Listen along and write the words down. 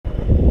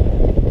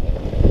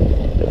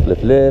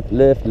Lift, lift,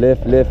 lift,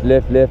 lift, lift,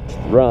 lift, lift.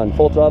 Run.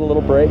 Full throttle,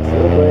 little brakes,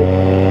 little brake.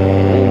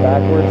 Lean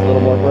backwards, a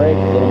little more brake,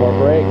 a little more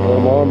brake, a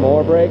little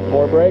more brake,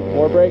 more brake,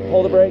 more brake.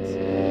 Pull the brakes.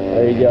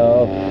 There you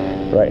go.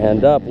 Right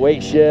hand up,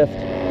 weight shift.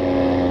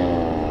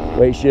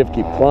 Weight shift,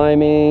 keep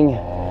climbing.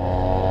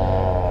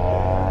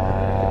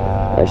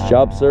 Nice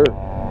job, sir.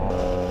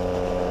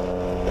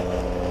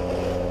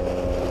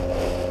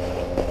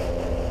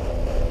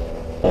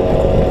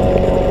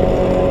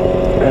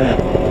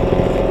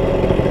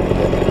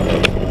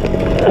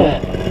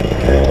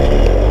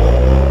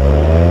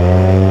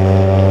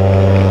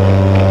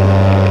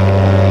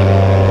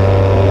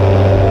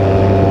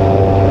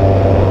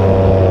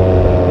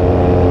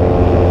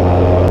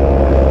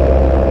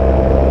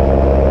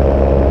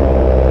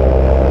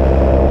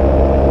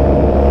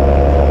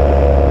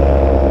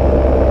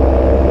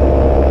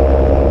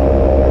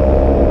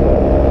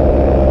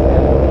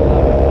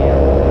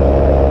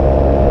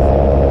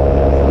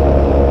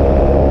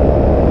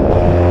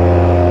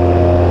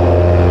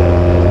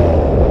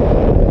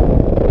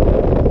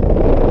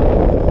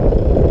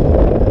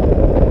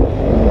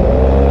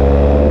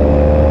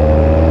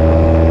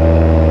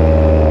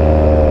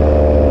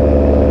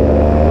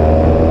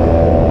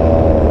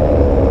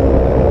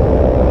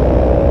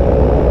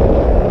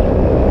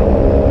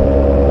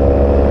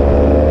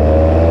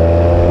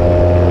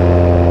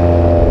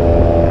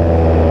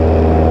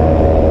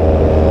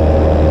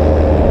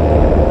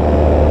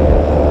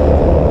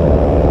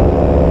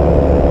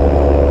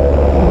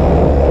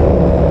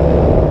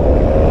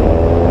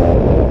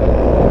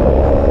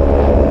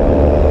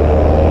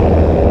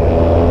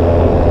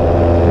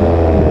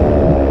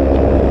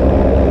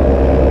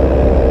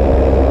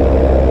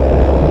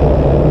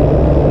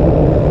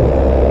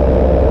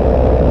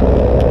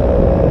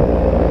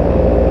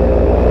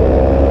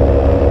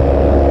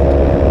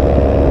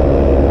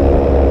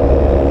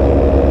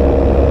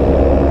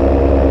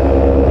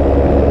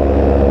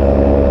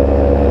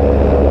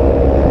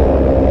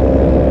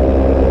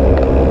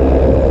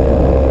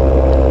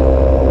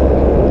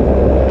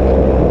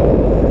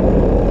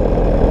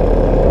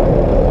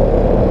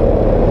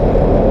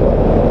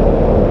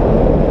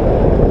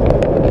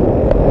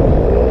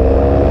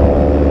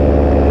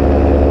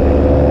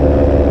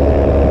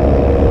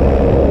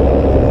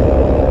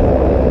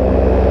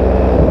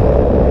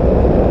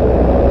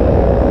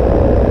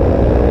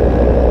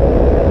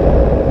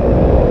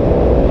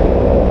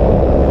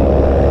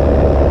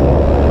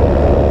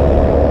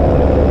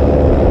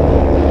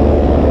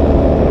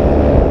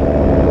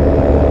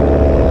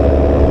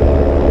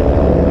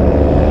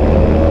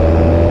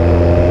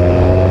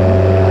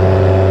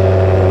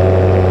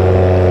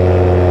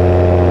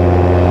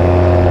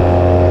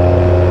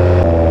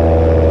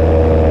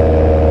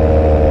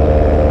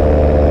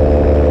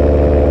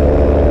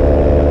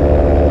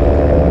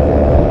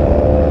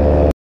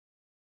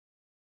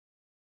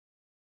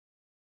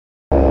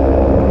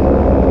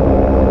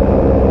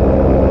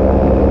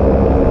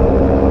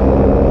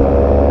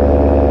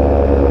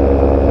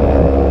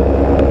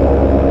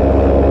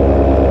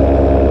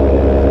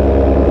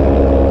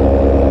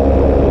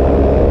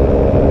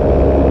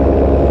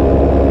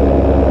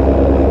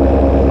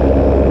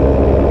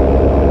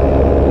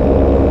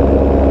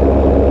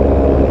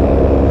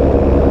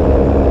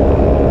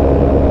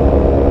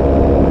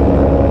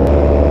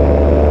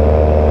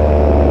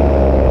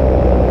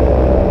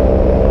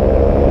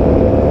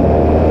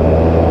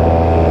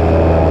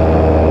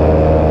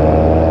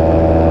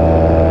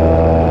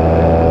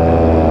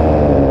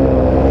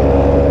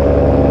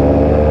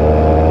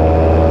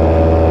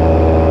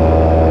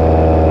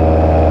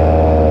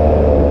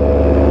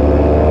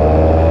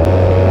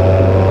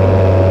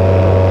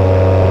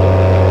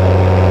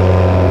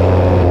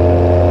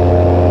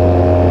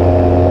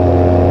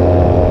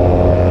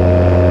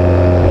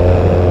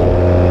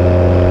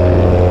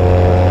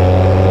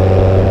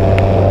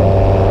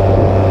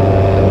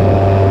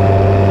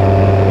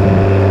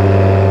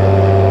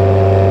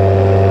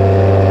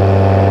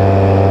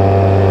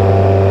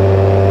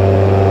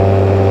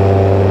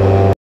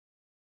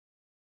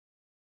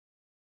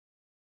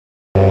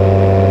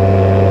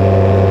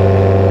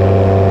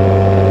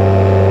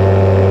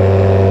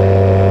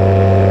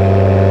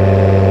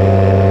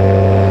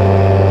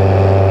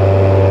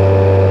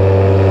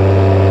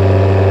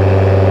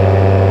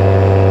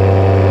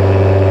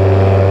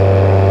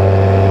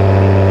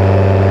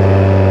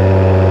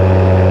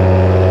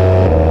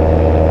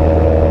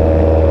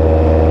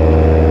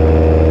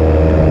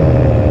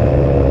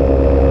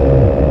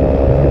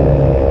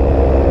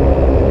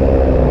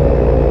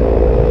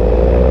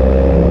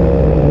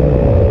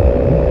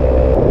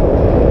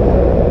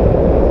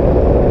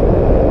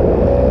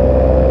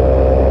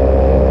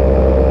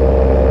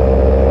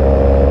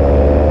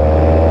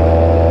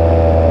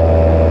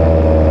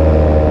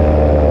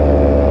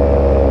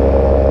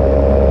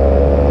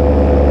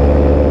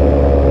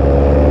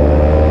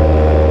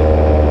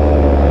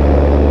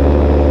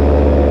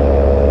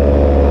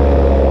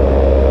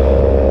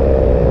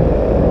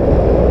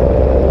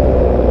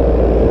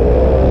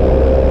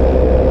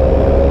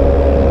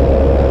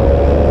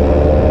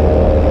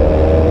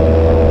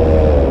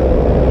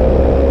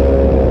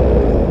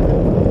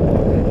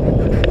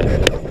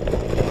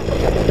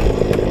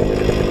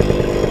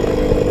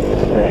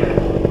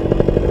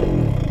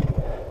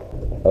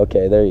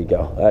 There you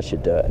go. That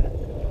should do it.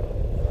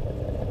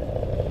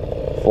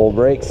 Full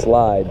brake,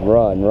 slide,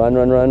 run, run,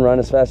 run, run, run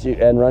as fast as you,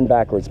 and run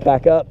backwards.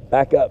 Back up,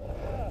 back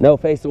up. No,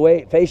 face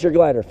away, face your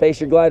glider,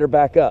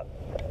 back up.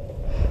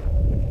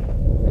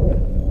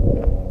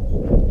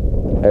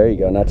 There you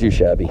go, not too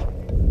shabby.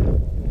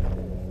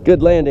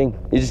 Good landing.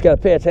 You just got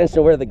to pay attention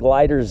to where the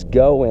glider's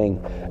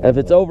going. And if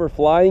it's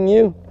overflying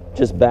you,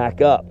 just back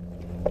up.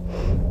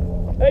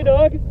 Hey,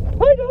 dog.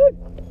 Hi, dog.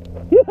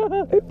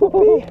 Yeah. Hey,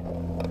 puppy.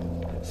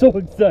 So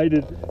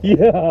excited.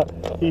 Yeah.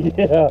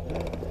 Yeah.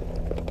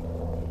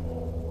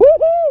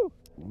 Woohoo!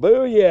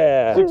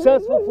 Booyah!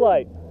 Successful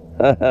flight.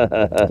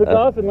 Took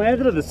off and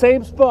landed at the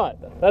same spot.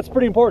 That's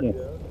pretty important.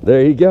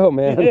 There you go,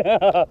 man. Yeah.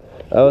 That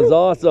was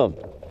awesome.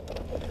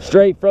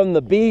 Straight from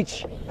the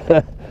beach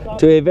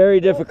to a very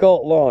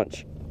difficult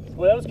launch.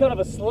 Well, that was kind of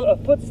a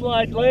foot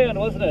slide land,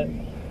 wasn't it?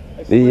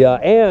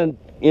 And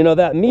you know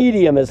that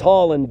medium is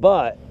hauling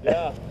butt.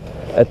 Yeah.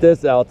 At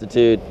this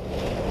altitude,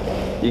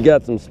 you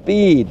got some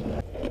speed.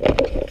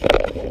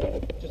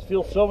 Just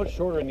feels so much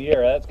shorter in the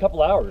air. That's a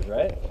couple hours,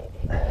 right?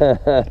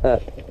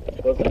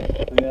 Wasn't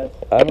it?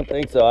 I don't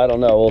think so. I don't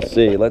know. We'll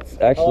see. Let's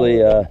actually.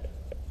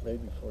 Maybe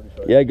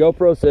 45. Yeah,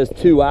 GoPro says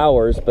 2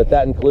 hours, but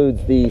that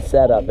includes the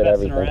setup and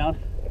everything. Around.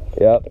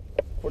 Yep.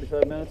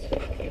 45 minutes.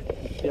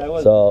 Yeah, I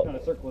was kind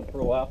of circling for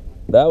a while.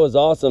 That was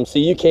awesome.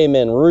 See, you came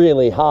in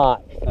really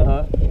hot.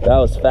 Uh-huh. That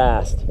was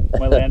fast.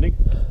 My landing?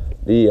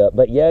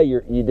 But yeah,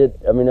 you did.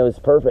 I mean, it was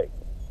perfect.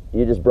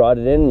 You just brought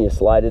it in and you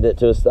slided it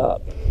to a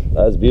stop.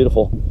 That was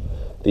beautiful.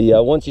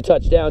 Once you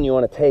touch down, you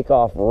want to take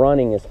off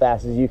running as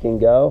fast as you can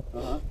go.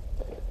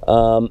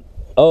 Uh-huh.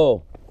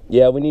 Oh,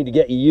 yeah, we need to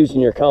get you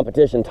using your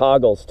competition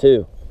toggles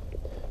too,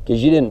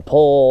 because you didn't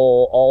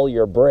pull all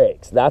your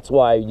brakes. That's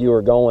why you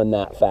were going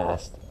that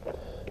fast.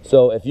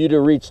 So if you'd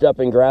have reached up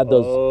and grabbed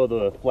those... Oh,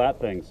 the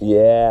flat things.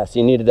 Yeah, so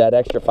you needed that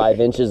extra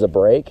 5 inches of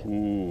brake.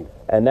 Mm.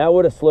 And that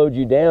would have slowed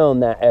you down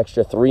that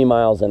extra 3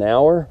 miles an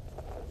hour,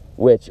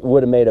 which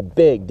would have made a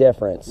big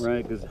difference.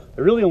 Right, because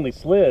I really only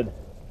slid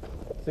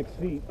 6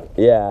 feet.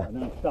 Yeah. And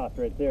then I stopped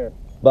right there.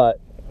 But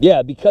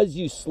yeah, because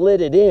you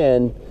slid it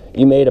in,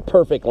 you made a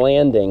perfect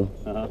landing.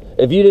 Uh-huh.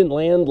 If you didn't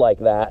land like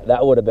that,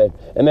 that would have been...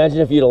 Imagine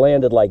if you'd have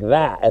landed like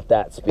that at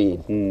that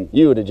speed. Mm.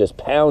 You would have just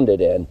pounded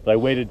in. But I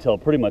waited till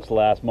pretty much the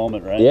last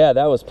moment, right? Yeah,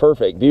 that was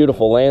perfect.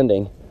 Beautiful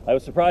landing. I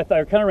was surprised.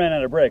 I kind of ran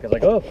out of brake. I was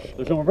like, oh,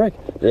 there's no more brake.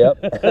 Yep.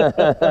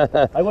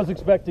 I was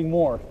expecting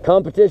more.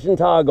 Competition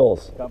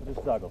toggles.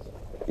 Competition toggles.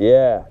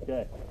 Yeah.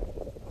 Okay.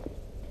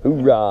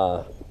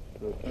 Hoorah.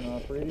 So turn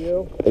off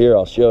radio. Here,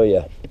 I'll show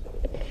you.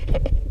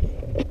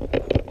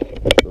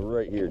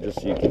 Right here,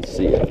 just so you can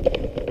see it.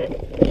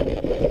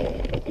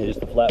 Yeah, just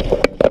the flat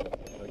part.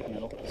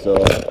 So,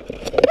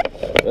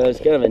 it's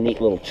kind of a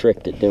neat little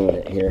trick to doing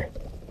it here.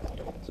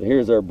 So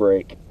here's our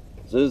brake.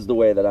 So this is the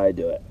way that I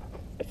do it.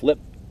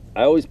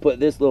 I always put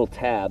this little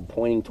tab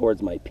pointing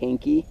towards my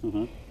pinky,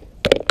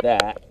 like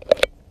that.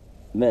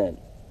 And then,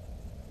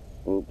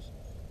 oops,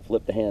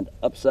 flip the hand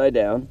upside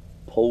down,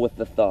 pull with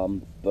the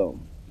thumb,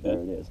 boom, there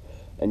it is.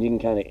 And you can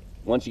kind of,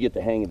 once you get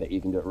the hang of it,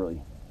 you can do it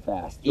really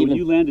fast. So when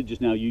you landed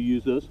just now, you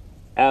use those?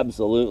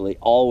 Absolutely.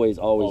 Always,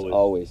 always,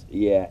 always.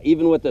 Yeah.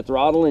 Even with the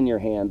throttle in your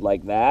hand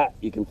like that,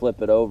 you can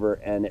flip it over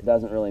and it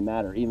doesn't really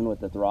matter. Even with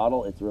the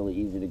throttle, it's really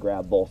easy to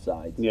grab both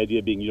sides. The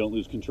idea being you don't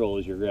lose control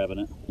as you're grabbing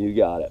it. You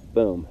got it.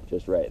 Boom.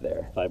 Just right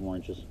there. 5 more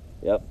inches.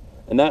 Yep.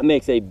 And that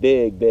makes a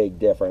big, big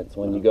difference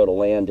when you go to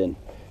landing.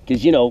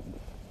 Because, you know,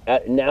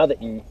 now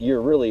that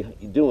you're really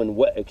doing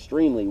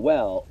extremely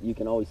well, you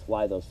can always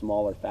fly those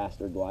smaller,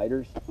 faster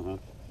gliders.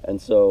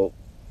 And so,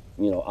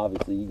 you know,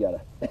 obviously you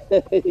gotta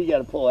you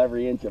gotta pull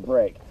every inch of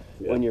brake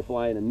when you're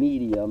flying a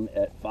medium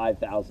at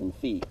 5,000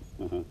 feet.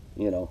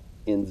 You know,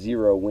 in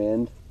 0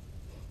 wind.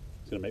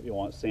 It's gonna make me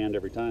want sand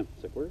every time.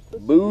 It's like, where's the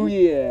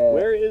Booyah!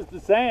 Where is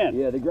the sand?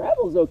 Yeah, the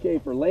gravel's okay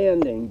for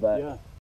landing, but yeah.